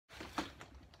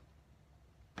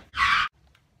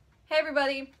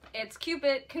everybody, it's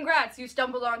Cupid. Congrats, you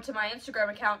stumbled onto my Instagram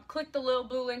account, click the little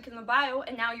blue link in the bio,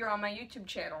 and now you're on my YouTube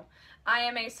channel. I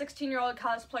am a 16-year-old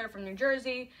cosplayer from New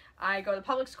Jersey. I go to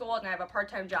public school and I have a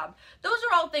part-time job. Those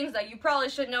are all things that you probably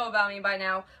should know about me by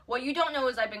now. What you don't know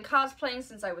is I've been cosplaying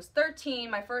since I was 13.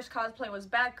 My first cosplay was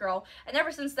Batgirl, and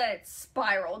ever since then it's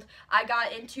spiraled. I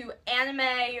got into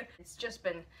anime. It's just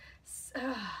been...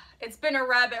 it's been a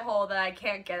rabbit hole that I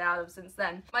can't get out of since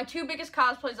then. My two biggest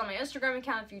cosplays on my Instagram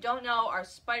account, if you don't know, are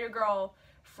Spider-Girl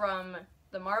from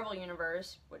the Marvel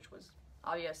Universe, which was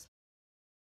obvious,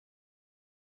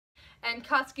 and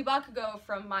Katsuki Bakugo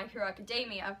from My Hero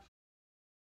Academia.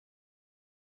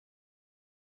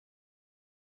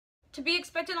 To be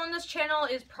expected on this channel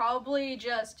is probably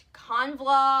just con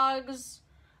vlogs,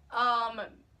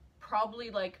 probably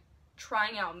like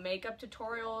trying out makeup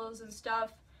tutorials and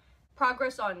stuff,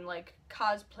 progress on like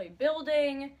cosplay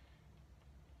building,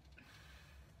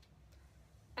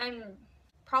 and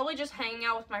probably just hanging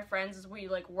out with my friends as we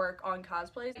like work on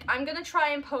cosplays. I'm gonna try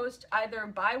and post either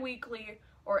bi-weekly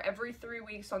or every 3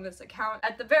 weeks on this account.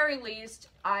 At the very least,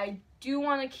 I do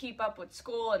want to keep up with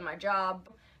school and my job.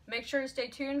 Make sure to stay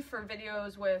tuned for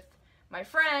videos with my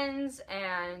friends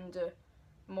and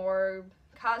more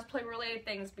cosplay related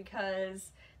things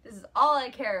because this is all I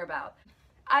care about.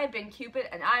 I've been Cupid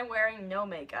and I'm wearing no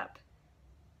makeup.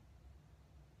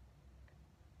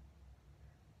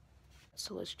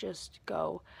 So let's just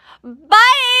go.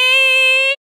 Bye!